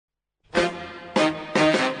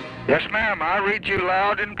Yes, ma'am. I read you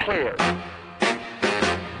loud and clear.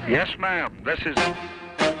 Yes, ma'am. This is...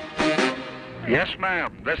 Yes,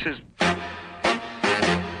 ma'am. This is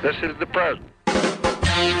the president.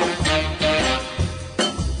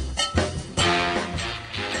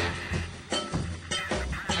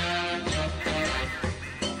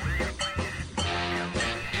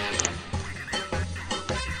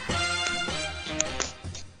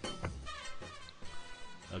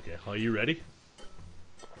 Okay, are you ready?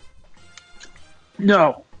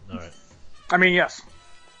 No. All right. I mean, yes.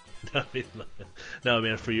 No,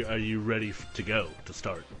 man. For you, are you ready to go to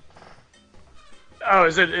start? Oh,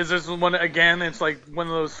 is this one again? It's like one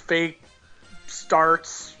of those fake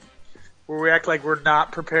starts where we act like we're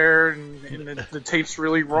not prepared and the tape's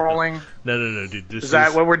really rolling. No, dude. This is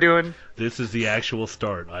that what we're doing? This is the actual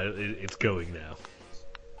start. It's going now.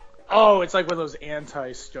 Oh, it's like one of those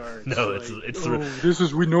anti-starts. No, like, it's this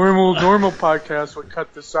is normal podcasts would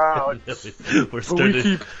cut this out. No, but we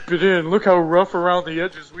keep it in. Look how rough around the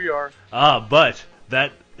edges we are. But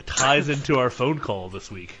that ties into our phone call this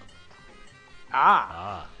week.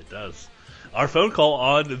 It does. Our phone call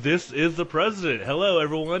on This Is the President. Hello,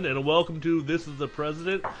 everyone, and welcome to This Is the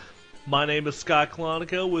President. My name is Scott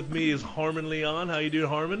Clonico. With me is Harmon Leon. How you doing,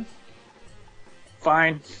 Harmon?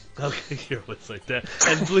 Fine. Okay, you're always like that.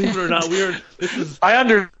 And believe it or not, I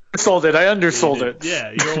undersold it.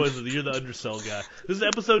 Yeah, you're the undersell guy. This is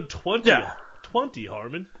episode 20. Yeah. 20,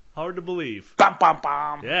 Harmon. Hard to believe. Bum, bum,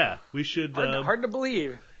 bum. Yeah, we should. Hard to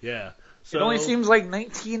believe. Yeah. So, it only seems like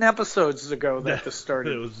 19 episodes ago that this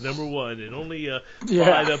started. It was number one, and only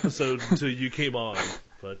 5 episodes until you came on.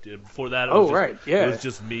 But before that, it was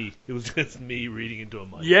just me. It was just me reading into a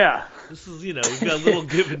mic. Yeah. This is, we've got a little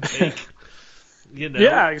give and take.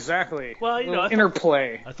 Yeah, exactly. Well, I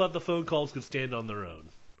interplay. I thought the phone calls could stand on their own,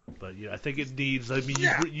 but I think it needs. I mean,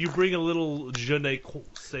 you bring a little je ne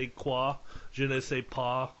sais quoi, je ne sais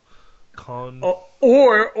pas, con.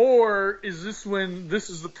 Or is this when This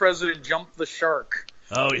Is the President jumped the shark?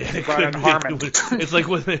 Oh yeah, Brian Harmon. It's like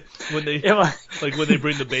when they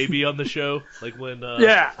bring the baby on the show, like when.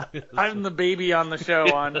 I'm the baby on the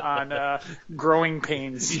show on Growing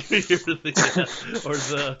Pains. Or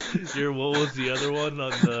what was the other one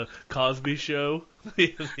on the Cosby Show?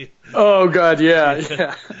 Oh God,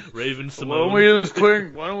 yeah. Raven Simone. Why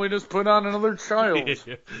don't we just put on another child?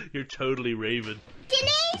 You're totally Raven.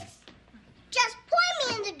 Denise, just point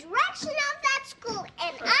me in the direction of that school,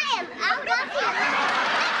 and I am out of here.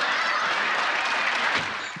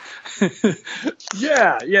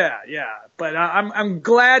 Yeah. But I'm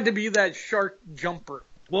glad to be that shark jumper.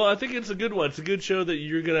 Well, I think it's a good one. It's a good show that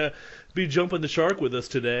you're gonna be jumping the shark with us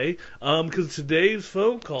today. Because today's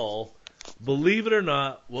phone call, believe it or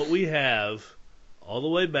not, what we have all the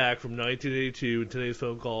way back from 1982 in today's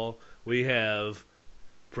phone call, we have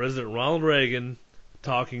President Ronald Reagan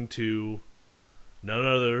talking to none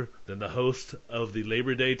other than the host of the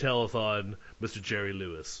Labor Day Telethon, Mr. Jerry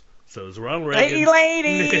Lewis. So it's Ronald Reagan. Hey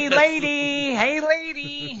lady,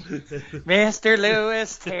 Mr.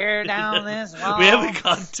 Lewis, tear down this wall. We haven't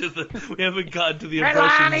gotten to the impressions.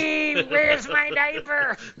 Ronnie, where's my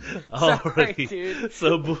diaper? Sorry, dude.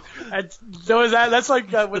 That's like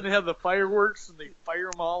when they have the fireworks and they fire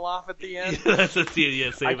them all off at the end. I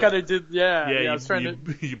kind of did. I was trying to.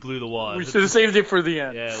 You blew the wad. We should have saved it for the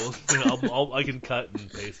end. Yeah, well, I can cut and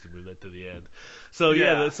paste and move that to the end. So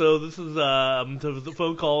so this is the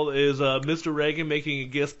phone call is Mr. Reagan making a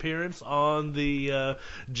guest appearance on the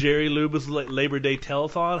Jerry Lewis Labor Day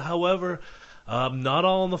Telethon. However, not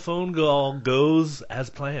all on the phone call goes as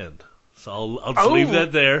planned. So I'll just leave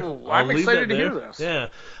that there. I'm excited to hear this. Yeah.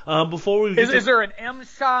 Before we is there an M.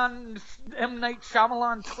 Night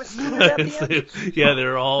Shyamalan twist to it at the end? Yeah,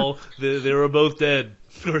 they were both dead,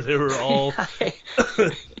 or they were all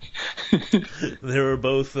they were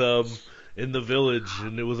both in the village,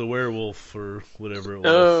 and it was a werewolf or whatever it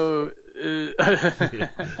was.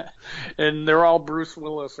 And they're all Bruce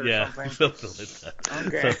Willis or something. Something like that.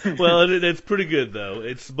 Okay. So, well, it's pretty good though.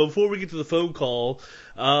 It's before we get to the phone call.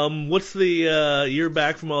 What's the you're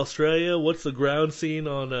back from Australia? What's the ground scene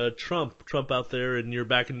on Trump? Trump out there, and you're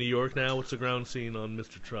back in New York now. What's the ground scene on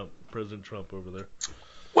Mr. Trump, President Trump over there?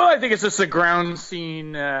 Well, I think it's just a ground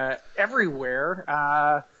scene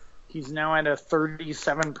everywhere. He's now at a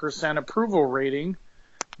 37% approval rating.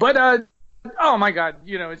 But, oh my God,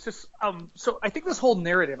 it's just, so I think this whole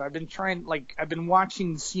narrative, I've been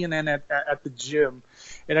watching CNN at the gym,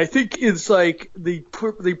 and I think it's like, they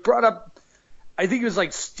brought up, I think it was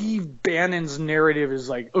like Steve Bannon's narrative is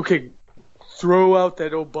like, okay, throw out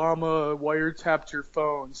that Obama wiretapped your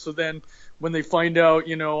phone. So then when they find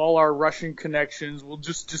out, all our Russian connections, we'll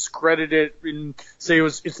just discredit it and say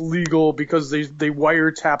it's legal because they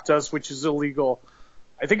wiretapped us, which is illegal.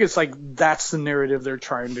 I think it's like that's the narrative they're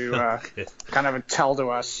trying to kind of tell to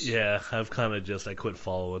us. Yeah, I've kind of I quit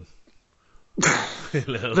following.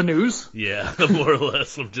 The news? Yeah, more or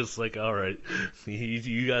less. I'm just like, all right,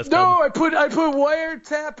 you guys. No, I put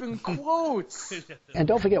wiretap in quotes. And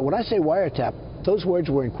don't forget, when I say wiretap, those words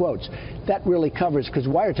were in quotes. That really covers, because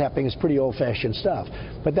wiretapping is pretty old-fashioned stuff,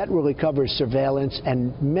 but that really covers surveillance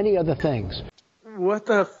and many other things. What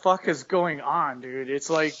the fuck is going on, dude?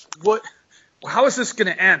 It's like, what? How is this going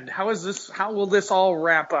to end? How will this all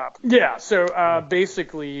wrap up? Yeah, so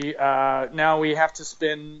basically now we have to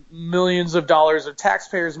spend millions of dollars of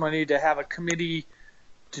taxpayers' money to have a committee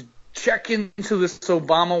to check into this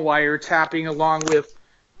Obama wiretapping, along with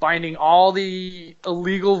finding all the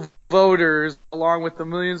illegal voters, along with the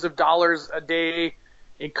millions of dollars a day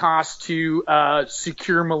it costs to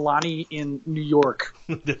secure Melania in New York.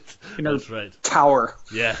 That's right. Tower.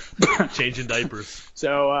 Yeah, changing diapers.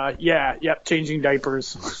 So, changing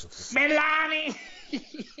diapers. Melania!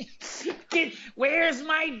 Where's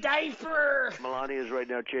my diaper? Melania is right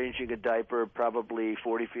now changing a diaper probably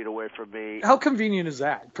 40 feet away from me. How convenient is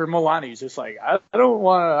that for Melania? Just like, I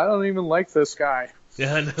don't even like this guy.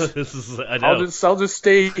 Yeah, I know. I know. I'll just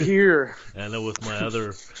stay here. I know with my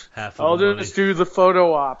other half of I'll the money. just do the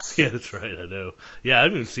photo ops. Yeah, that's right. I know. Yeah, I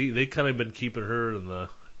haven't seen. They kind of been keeping her in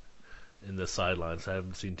the sidelines. I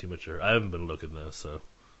haven't seen too much of her. I haven't been looking though. So.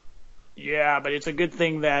 Yeah, but it's a good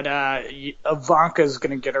thing that Ivanka's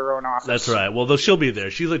going to get her own office. That's right. Well, she'll be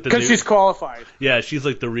there. She's like the because she's qualified. Yeah, she's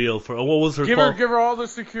like the real. What was her? Give her all the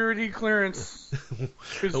security clearance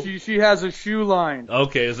because she has a shoe line.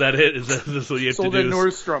 Okay, is that it? Is that what you have Sold to do? at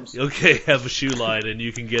Nordstrom's. Okay, have a shoe line and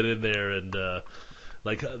you can get in there and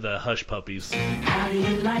like the hush puppies. How do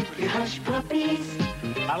you like your hush puppies?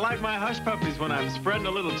 I like my hush puppies when I'm spreading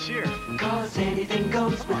a little cheer. 'Cause anything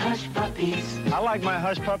goes with hush puppies. I like my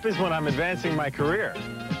hush puppies when I'm advancing my career.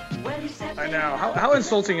 I know. How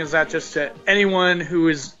insulting is that just to anyone who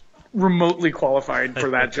is remotely qualified for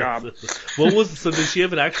that job? So did she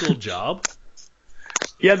have an actual job?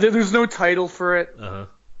 Yeah, there's no title for it. Uh-huh.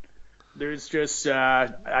 There's just,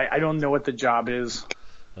 I don't know what the job is.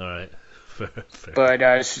 All right. Fair.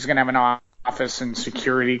 But she's going to have an office and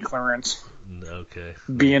security clearance. Okay.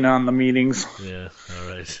 Being on the meetings. Yeah, all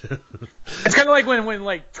right. It's kind of like when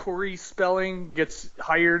like Tori Spelling gets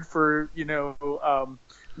hired for,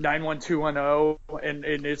 91210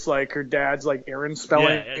 and it's like her dad's like Aaron Spelling.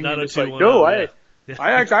 Yeah, and not it's a like, 210, no, yeah.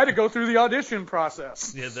 I actually had to go through the audition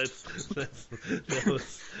process. Yeah,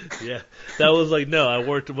 that was like, no, I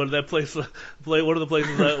worked one of the places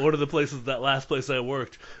that last place I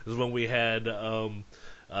worked is when we had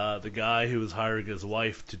the guy who was hiring his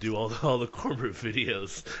wife to do all the corporate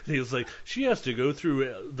videos. And he was like, she has to go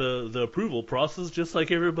through the approval process just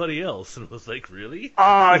like everybody else. And I was like, really?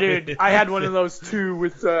 Oh, dude, I had one of those too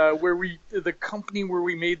with the company where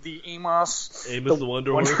we made the Amos the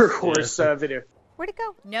Wonder Horse video. Where'd it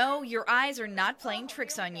go? No, your eyes are not playing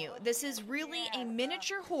tricks on you. This is really a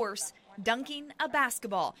miniature horse dunking a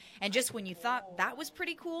basketball. And just when you thought that was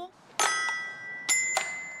pretty cool...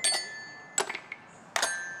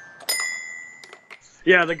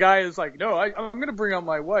 Yeah, the guy is like, no, I'm going to bring out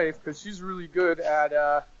my wife because she's really good at,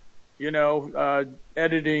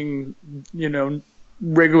 editing,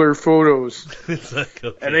 regular photos. It's like,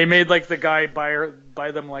 okay. And they made like the guy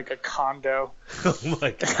buy them like a condo. Oh my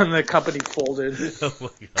god! And the company folded. Oh my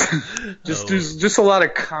god! Just a lot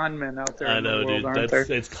of con men out there. I in know, the world, dude. aren't there?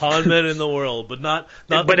 It's con men in the world, but not.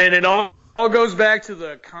 But then it all goes back to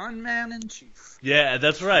the con man in chief. Yeah,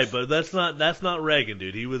 that's right. But that's not Reagan,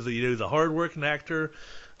 dude. He was a hardworking actor,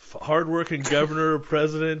 hardworking governor,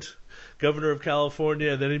 governor of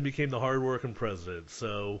California, and then he became the hardworking president.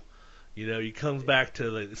 So. He comes back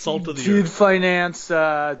to the salt of the Did earth. Finance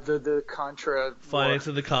the Contra.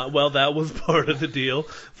 Financing well, that was part of the deal.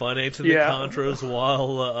 Financing the Contras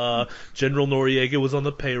while General Noriega was on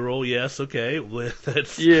the payroll. Yes, okay,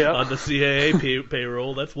 that's on the CIA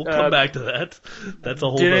payroll. We'll come back to that. That's a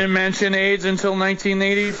whole. Didn't mention AIDS until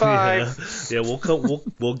 1985. Yeah, we'll cover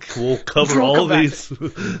all these.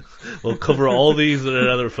 We'll cover all these in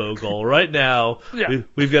another phone call. Right now,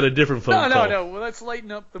 we've got a different phone call. No. Well, let's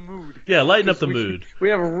lighten up the mood. Yeah, lighten up the mood. We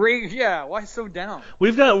have Reagan. Yeah, why so down?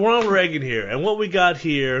 We're on Reagan here, and what we got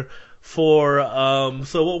here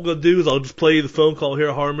So what we're gonna do is I'll just play you the phone call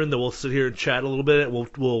here, Harmon. Then we'll sit here and chat a little bit. And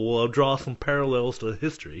we'll draw some parallels to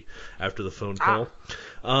history after the phone call.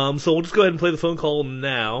 So we'll just go ahead and play the phone call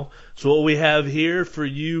now. So what we have here for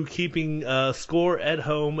you keeping score at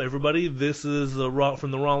home, everybody. This is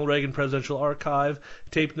from the Ronald Reagan Presidential Archive,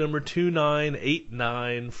 tape number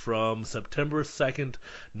 2989 from September 2nd,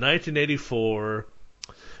 1984.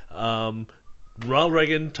 Ronald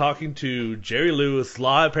Reagan talking to Jerry Lewis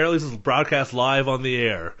live. Apparently this is broadcast live on the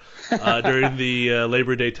air during the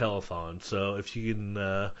Labor Day telethon. So if you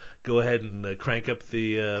can go ahead and crank up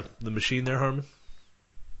the machine there, Harmon.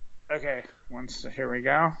 Okay, here we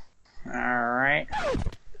go. All right.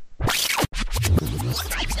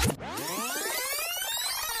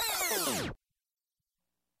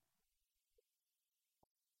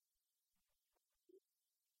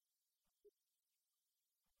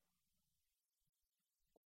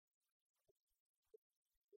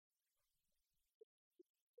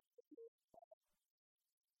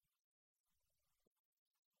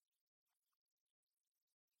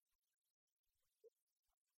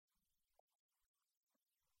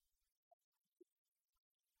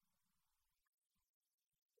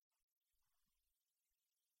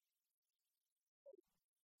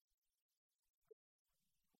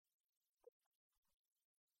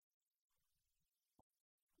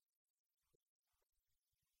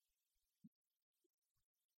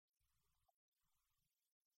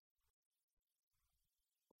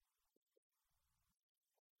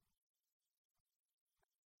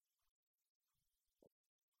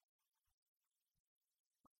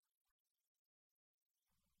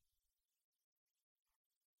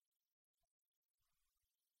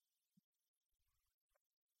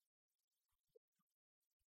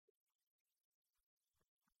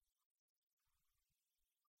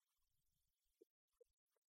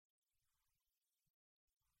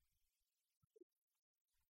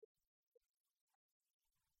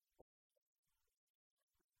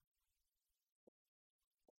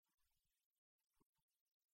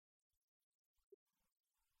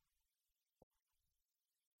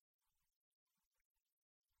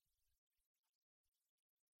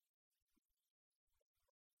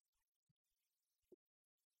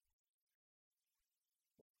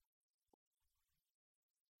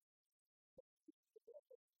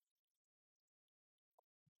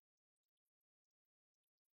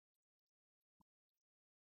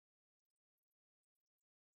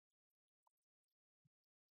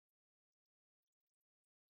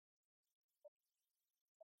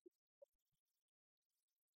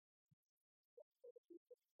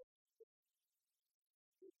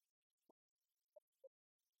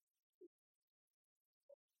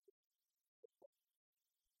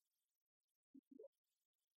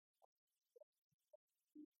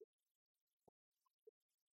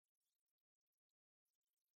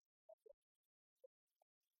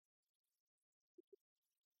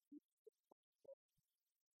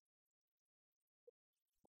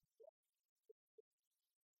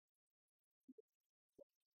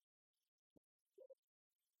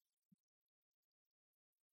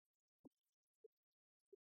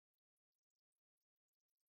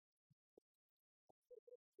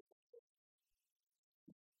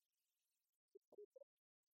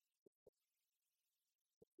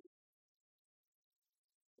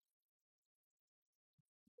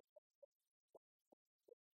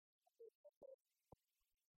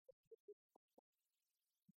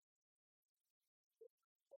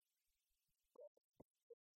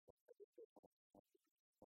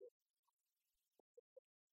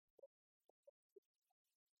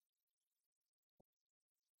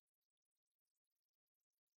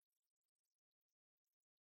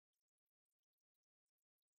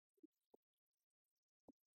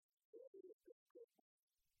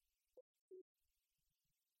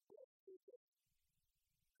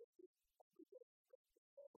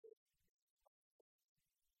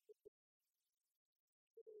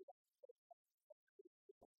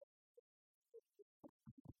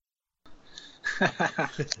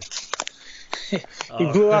 He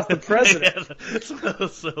blew off the president. Yeah,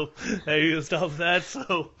 so hey, you stop that.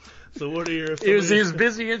 So what are your? He was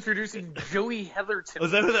busy introducing Joey Heatherton.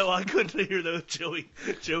 Was that who that? Well, I couldn't hear that. Joey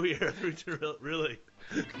Heatherton. Really?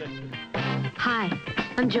 Hi,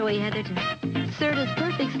 I'm Joey Heatherton. Serta's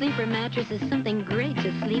Perfect Sleeper mattress is something great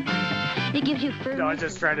to sleep on. It gives you firm... No, I was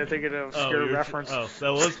just trying to think of an obscure reference.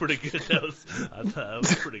 That was pretty good. I thought that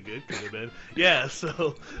was pretty good. Could have been. Yeah.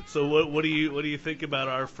 So what do you think about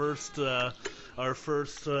our first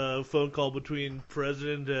phone call between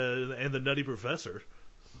President and the Nutty Professor?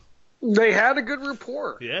 They had a good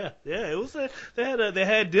rapport. Yeah. It was. They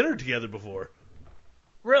had dinner together before.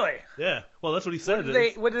 Really? Yeah. Well, that's what he said.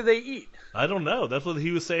 What did they eat? I don't know. That's what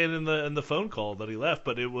he was saying in the phone call that he left.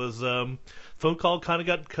 But it was phone call kind of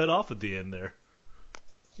got cut off at the end there.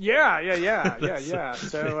 Yeah.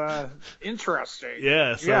 So interesting.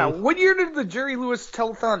 Yeah. So, yeah. What year did the Jerry Lewis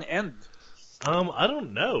telethon end? I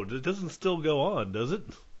don't know. It doesn't still go on, does it?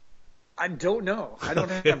 I don't know. I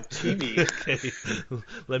don't have TV.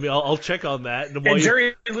 Okay. I'll check on that. And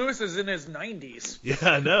Jerry Lewis is in his 90s. Yeah,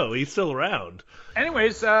 I know. He's still around.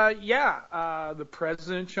 Anyways, the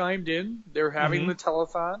president chimed in. They were having the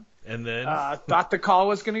telethon. And then? Thought the call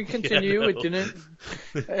was going to continue. It didn't.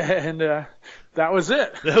 And that was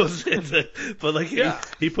it. That was it. But,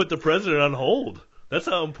 he put the president on hold. That's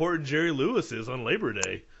how important Jerry Lewis is on Labor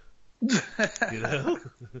Day. You know?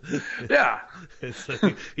 Yeah. It's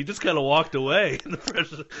like, he just kind of walked away. And the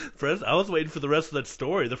president, I was waiting for the rest of that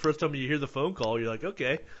story. The first time you hear the phone call, you're like,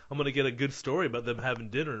 okay, I'm going to get a good story about them having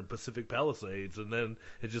dinner in Pacific Palisades, and then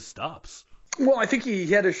it just stops. Well, I think he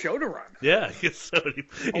had a show to run. Yeah, so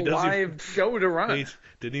he live show to run. He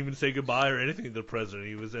didn't even say goodbye or anything to the president.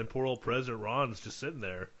 And poor old President Ron's just sitting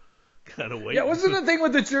there, kind of waiting. Yeah, wasn't the thing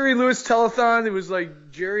with the Jerry Lewis telethon? It was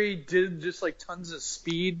like Jerry did just like tons of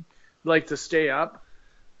speed, like to stay up.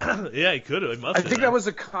 Yeah, he could have. I think that was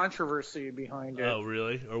a controversy behind it. Oh,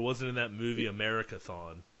 really? Or was it in that movie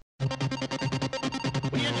Americathon?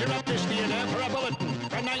 We interrupt this theater for a bulletin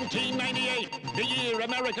from 1998, the year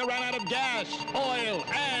America ran out of gas, oil,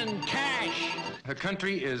 and cash. Her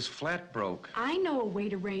country is flat broke. I know a way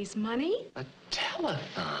to raise money. A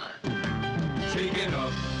telethon. Taking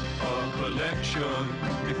up a collection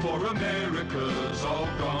before America's all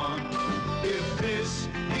gone. If this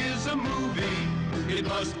is a movie, it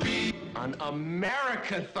must be an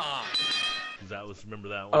Americathon. Remember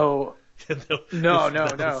that one? Oh. No.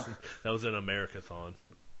 That was an Americathon.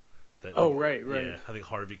 Right. Yeah, I think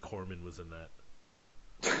Harvey Korman was in that.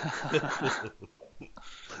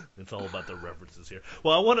 It's all about the references here.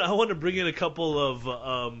 Well, I want to bring in a couple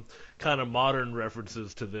of kind of modern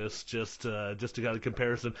references to this, just to kind of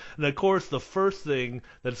comparison. And of course, the first thing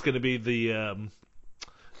that's going to be the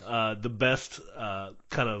best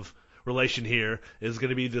kind of relation here is going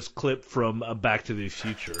to be this clip from Back to the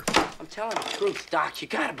Future. I'm telling the truth, Doc. You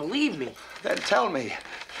gotta believe me. Then tell me,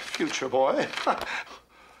 future boy,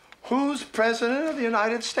 who's president of the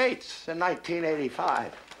United States in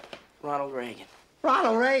 1985? Ronald Reagan.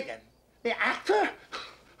 Ronald Reagan? The actor?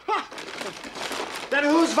 Then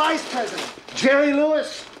who's vice president? Jerry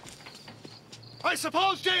Lewis? I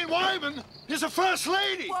suppose Jane Wyman is a first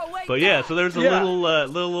lady. Whoa, wait, but yeah, so there's a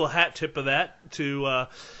little hat tip of that to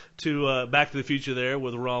Back to the Future there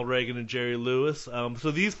with Ronald Reagan and Jerry Lewis.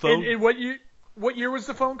 So these phone. And what year was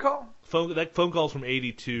the phone call? That phone call's from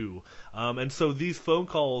 '82. And so these phone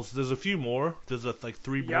calls, there's a few more. There's like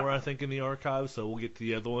three more, I think, in the archive. So we'll get to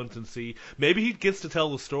the other ones and see. Maybe he gets to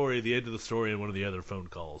tell the end of the story in one of the other phone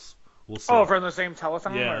calls. We'll see. Oh, from the same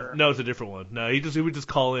telephone? Yeah. Or? No, it's a different one. No, he would just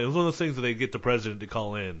call in. It was one of those things that they get the president to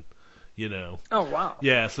call in. You know. Oh, wow.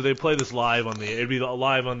 Yeah, so they play this live on the air. It'd be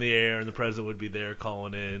live on the air, and the president would be there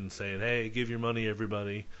calling in, saying, "Hey, give your money,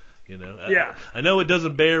 everybody." You know. Yeah. I know it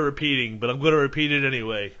doesn't bear repeating, but I'm going to repeat it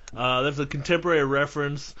anyway. There's a contemporary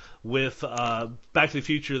reference with Back to the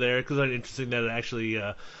Future there, because it's interesting that it actually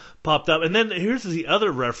popped up. And then here's the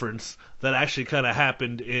other reference that actually kind of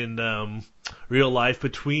happened in real life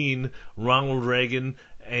between Ronald Reagan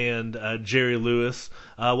and Jerry Lewis.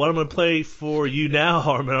 What I'm going to play for you now,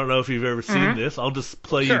 Harmon, I don't know if you've ever seen this. I'll just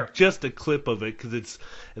play you just a clip of it, because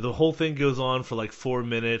the whole thing goes on for like 4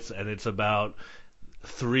 minutes, and it's about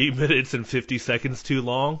 3 minutes and 50 seconds too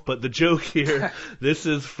long. But the joke here, this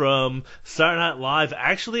is from Saturday Night Live.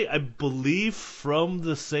 Actually, I believe from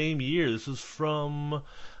the same year. This is from...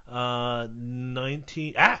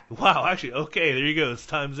 19 wow, actually, okay, there you go, it's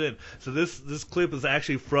time's in. So this clip is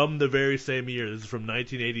actually from the very same year. This is from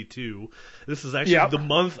 1982. This is actually the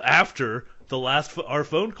month after our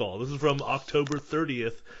phone call. This is from October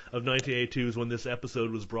 30th of 1982 is when this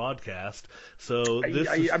episode was broadcast. So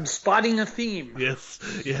I'm spotting a theme. Yes,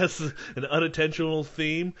 an unintentional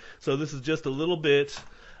theme. So this is just a little bit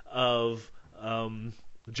of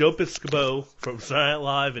Joe Piscopo from Saturday Night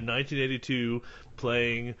Live in 1982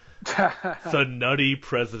 playing the Nutty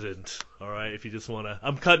President. All right, if you just want to,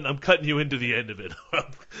 I'm cutting you into the end of it.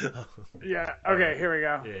 Yeah. Okay. Here we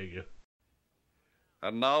go. There you go.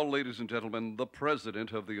 And now, ladies and gentlemen, the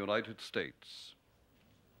President of the United States.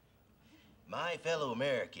 My fellow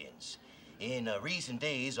Americans, in recent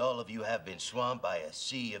days, all of you have been swamped by a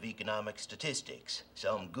sea of economic statistics.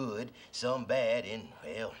 Some good, some bad, and,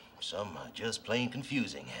 well, some just plain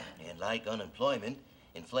confusing. And like unemployment,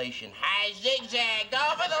 inflation has zigzagged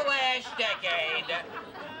over the last decade.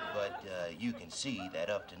 But you can see that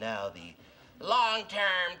up to now, the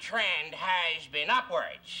long-term trend has been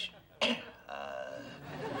upwards.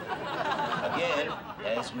 Again,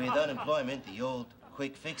 as with unemployment, the old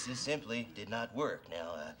quick fixes simply did not work.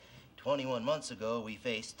 Now, 21 months ago, we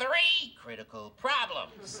faced 3 critical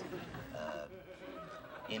problems.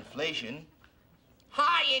 Inflation,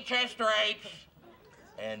 high interest rates,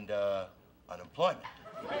 and unemployment.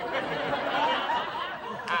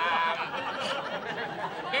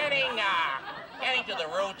 Getting to the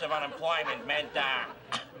roots of unemployment meant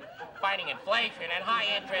fighting inflation and high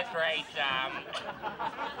interest rates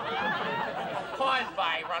caused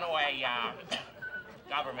by runaway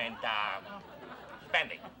government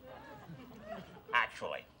spending,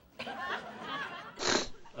 actually.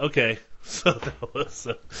 Okay, so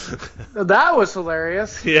that was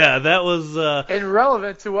hilarious. Yeah, that was and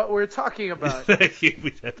relevant to what we're talking about. Thank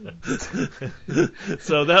you.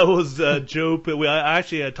 So that was Joe. I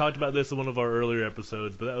actually had talked about this in one of our earlier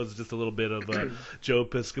episodes, but that was just a little bit of Joe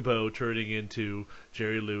Piscopo turning into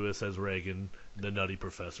Jerry Lewis as Reagan, the Nutty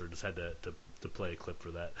Professor. Just had to play a clip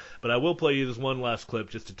for that. But I will play you this one last clip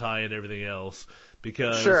just to tie in everything else,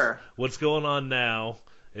 because what's going on now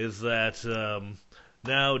is that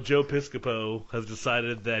now Joe Piscopo has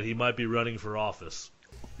decided that he might be running for office.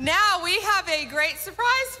 Now we have a great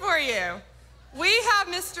surprise for you. We have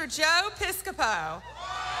Mr. Joe Piscopo.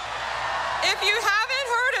 If you haven't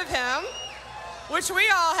heard of him, which we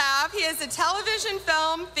all have, he is a television,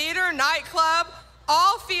 film, theater, nightclub,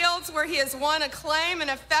 all fields where he has won acclaim and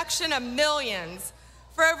affection of millions.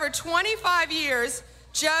 For over 25 years,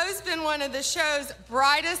 Joe's been one of the show's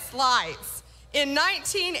brightest lights. In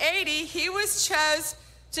 1980, he was chosen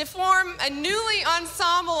to form a newly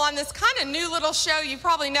ensemble on this kind of new little show you've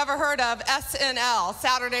probably never heard of, SNL,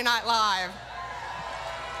 Saturday Night Live,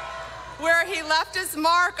 where he left his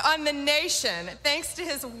mark on the nation thanks to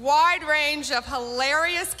his wide range of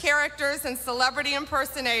hilarious characters and celebrity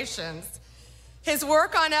impersonations. His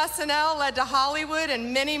work on SNL led to Hollywood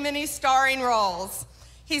and many, many starring roles.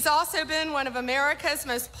 He's also been one of America's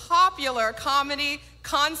most popular comedy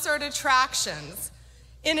concert attractions.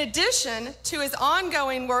 In addition to his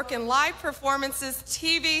ongoing work in live performances,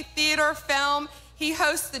 TV, theater, film, he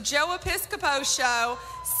hosts the Joe Piscopo Show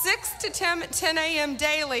 6 to 10 a.m.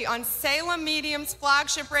 daily on Salem Medium's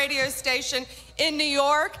flagship radio station in New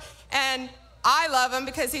York. And I love him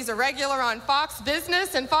because he's a regular on Fox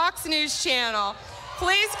Business and Fox News Channel.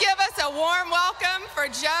 Please give us a warm welcome for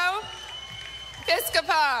Joe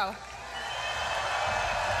Piscopo.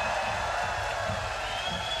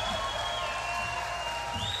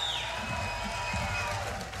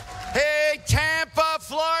 Hey, Tampa,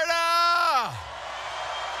 Florida!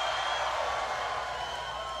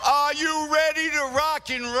 Are you ready to rock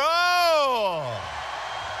and roll?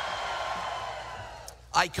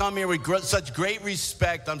 I come here with such great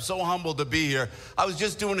respect. I'm so humbled to be here. I was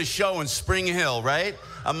just doing a show in Spring Hill, right?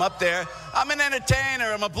 I'm up there. I'm an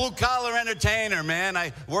entertainer. I'm a blue-collar entertainer, man.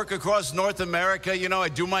 I work across North America. You know, I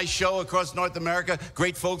do my show across North America.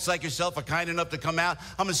 Great folks like yourself are kind enough to come out.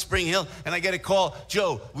 I'm in Spring Hill, and I get a call.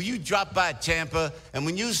 Joe, will you drop by Tampa? And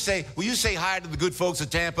will you say hi to the good folks of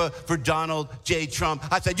Tampa for Donald J. Trump?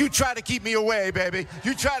 I said, you try to keep me away, baby.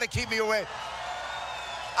 You try to keep me away.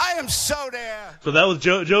 I am so there. So that was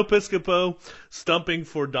Joe Piscopo stumping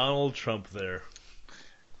for Donald Trump there.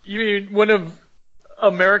 You mean one of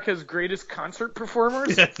America's greatest concert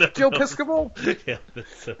performers, Joe Piscopo? Yeah,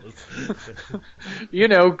 you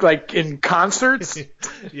know, like in concerts.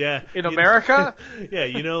 Yeah, in America. Yeah,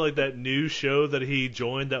 you know, like that new show that he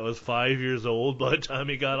joined that was 5 years old by the time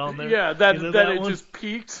he got on there. Yeah, that it one? just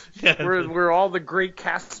peaked. Yeah, where all the great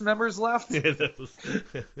cast members left. Yeah, that was.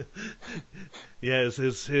 Yeah,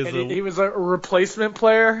 he was a replacement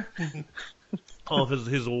player. All of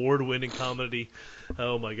his award-winning comedy.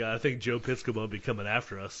 Oh my God! I think Joe Piscopo will be coming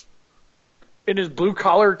after us. In his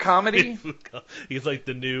blue-collar comedy, he's like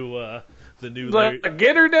the new.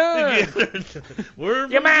 Get her done.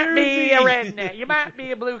 You might be a redneck. You might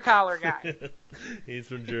be a blue-collar guy. He's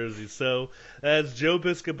from Jersey, so that's Joe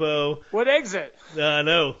Piscopo. What exit? I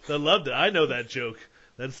know. I loved it. I know that joke.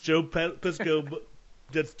 That's Joe Piscopo.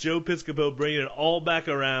 That's Joe Piscopo bringing it all back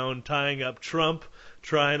around, tying up Trump,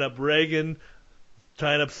 tying up Reagan,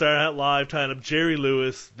 tying up Saturday Night Live, tying up Jerry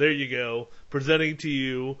Lewis. There you go. Presenting to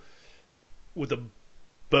you with a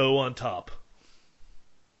bow on top.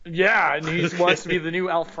 Yeah, and he wants to be the new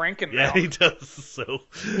Al Franken now. Yeah, he does.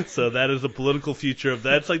 So that is the political future of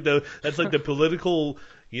that's like the political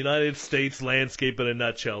United States landscape in a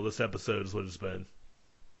nutshell. This episode is what it's been.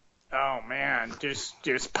 Oh man,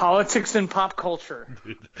 there's politics and pop culture,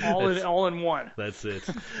 all in one. That's it.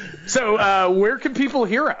 So where can people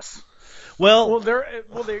hear us? Well,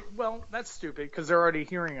 that's stupid because they're already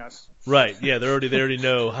hearing us. Right. Yeah, they already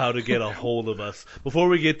know how to get a hold of us. Before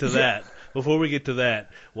we get to that,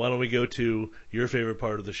 why don't we go to your favorite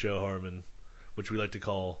part of the show, Harmon, which we like to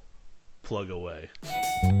call Plug Away.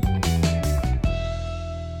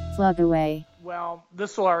 Plug Away. Well,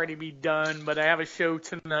 this will already be done, but I have a show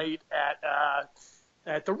tonight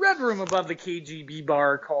at the Red Room above the KGB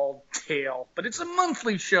bar called Tail. But it's a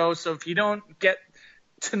monthly show, so if you don't get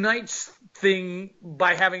tonight's thing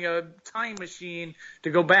by having a time machine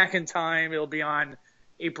to go back in time, it'll be on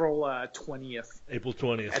April 20th. April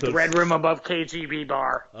 20th. At the Red Room above KGB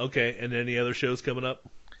bar. Okay, and any other shows coming up?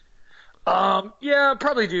 Yeah,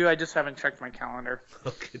 probably do. I just haven't checked my calendar.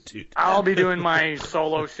 Okay, dude. I'll be doing my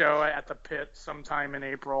solo show at the Pit sometime in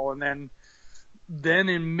April, and then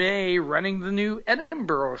in May running the new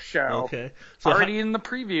Edinburgh show. Okay. So already in the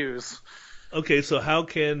previews. Okay, so how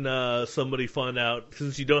can somebody find out,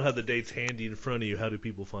 since you don't have the dates handy in front of you, how do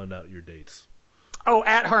people find out your dates? Oh,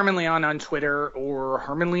 at Harmon Leon on Twitter or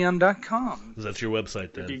harmonleon.com. That's your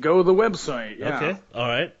website then? If you go to the website, yeah. Okay, all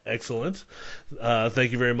right, excellent.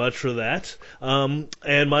 Thank you very much for that.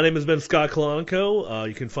 And my name has been Scott Colonico.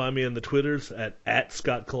 You can find me on the Twitters at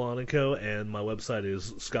Scott Colonico, and my website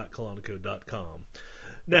is scottcolonico.com.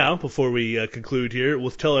 Now, before we conclude here,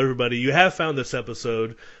 we'll tell everybody you have found this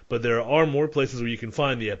episode, but there are more places where you can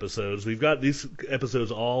find the episodes. We've got these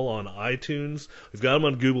episodes all on iTunes. We've got them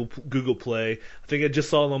on Google Play. I think I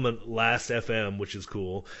just saw them on Last FM, which is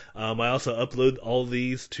cool. I also upload all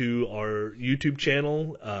these to our YouTube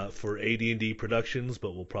channel for AD&D Productions,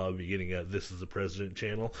 but we'll probably be getting a This Is the President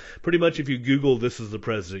channel. Pretty much if you Google This Is the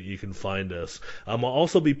President, you can find us. I'll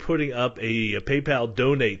also be putting up a PayPal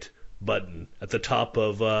donate button at the top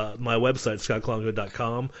of my website,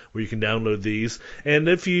 scottcolonico.com, where you can download these. And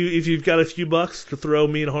if you've got a few bucks to throw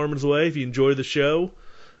me and Harmon's way, if you enjoy the show,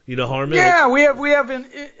 Harmon. Yeah, we have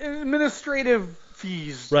administrative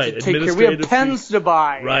fees right, to take care. We have pens to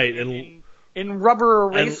buy. Right, and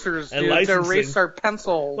rubber erasers and to erase our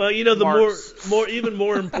pencil. Well, the marks. more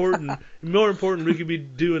important, we could be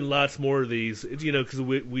doing lots more of these. Because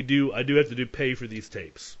I do have to pay for these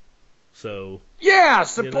tapes. So yeah,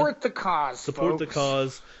 support the cause. Support folks. the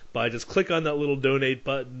cause by just click on that little donate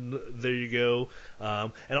button. There you go.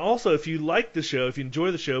 And also, if you like the show, if you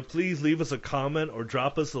enjoy the show, please leave us a comment or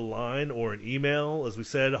drop us a line or an email. As we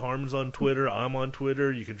said, Harmon's on Twitter. I'm on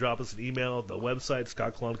Twitter. You can drop us an email at the website,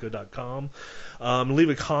 scottcolonico.com. Leave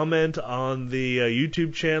a comment on the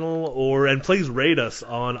YouTube channel, and please rate us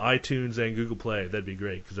on iTunes and Google Play. That'd be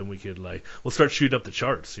great, because then we could we'll start shooting up the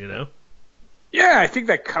charts. Yeah, I think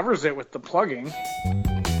that covers it with the plugging.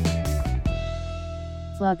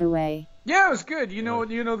 Plug Away. Yeah, it was good. The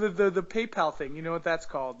PayPal thing. You know what that's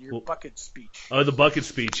called? Your bucket speech. Oh, the bucket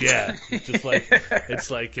speech. Yeah, it's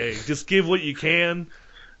like hey, just give what you can,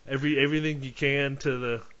 everything you can to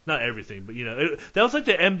the not everything, but that was like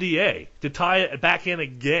the MDA to tie it back in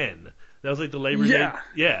again. That was like the Labor Day.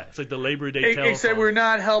 Yeah, it's like the Labor Day telethon. Except we're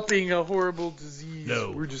not helping a horrible disease.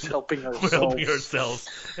 No. We're just helping ourselves. We're helping ourselves,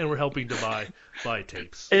 and we're helping to buy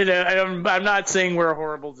tapes. And, I'm not saying we're a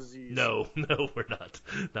horrible disease. No, we're not.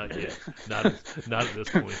 Not yet. Not at this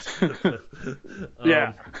point.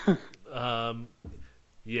 Yeah.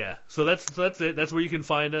 Yeah. So that's it. That's where you can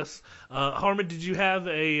find us. Harmon, did you have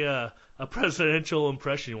a presidential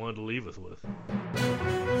impression you wanted to leave us with?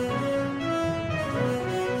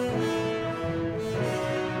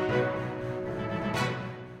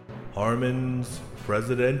 Harmon's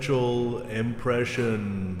presidential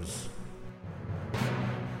impressions.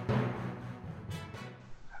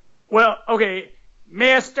 Well, okay,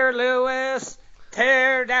 Mr. Lewis,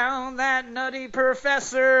 tear down that nutty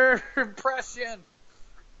professor impression.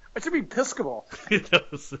 It should be Episcopal.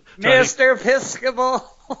 Mr.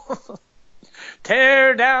 Episcopal,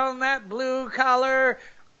 tear down that blue-collar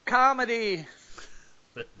comedy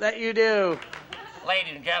that you do.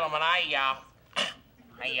 Ladies and gentlemen, I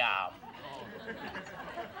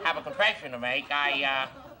have a confession to make. I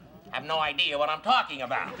have no idea what I'm talking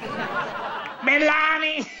about.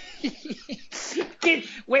 Melania!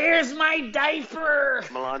 Where's my diaper?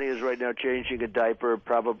 Melania is right now changing a diaper,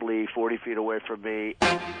 probably 40 feet away from me.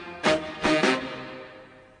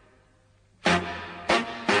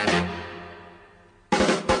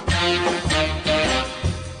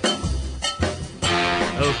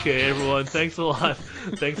 Okay, everyone, thanks a lot.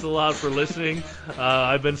 Thanks a lot for listening.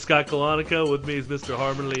 I've been Scott Colonico. With me is Mr.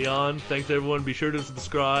 Harmon Leon. Thanks, everyone. Be sure to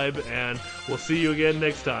subscribe, and we'll see you again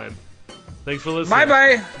next time. Thanks for listening.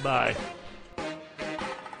 Bye-bye. Bye.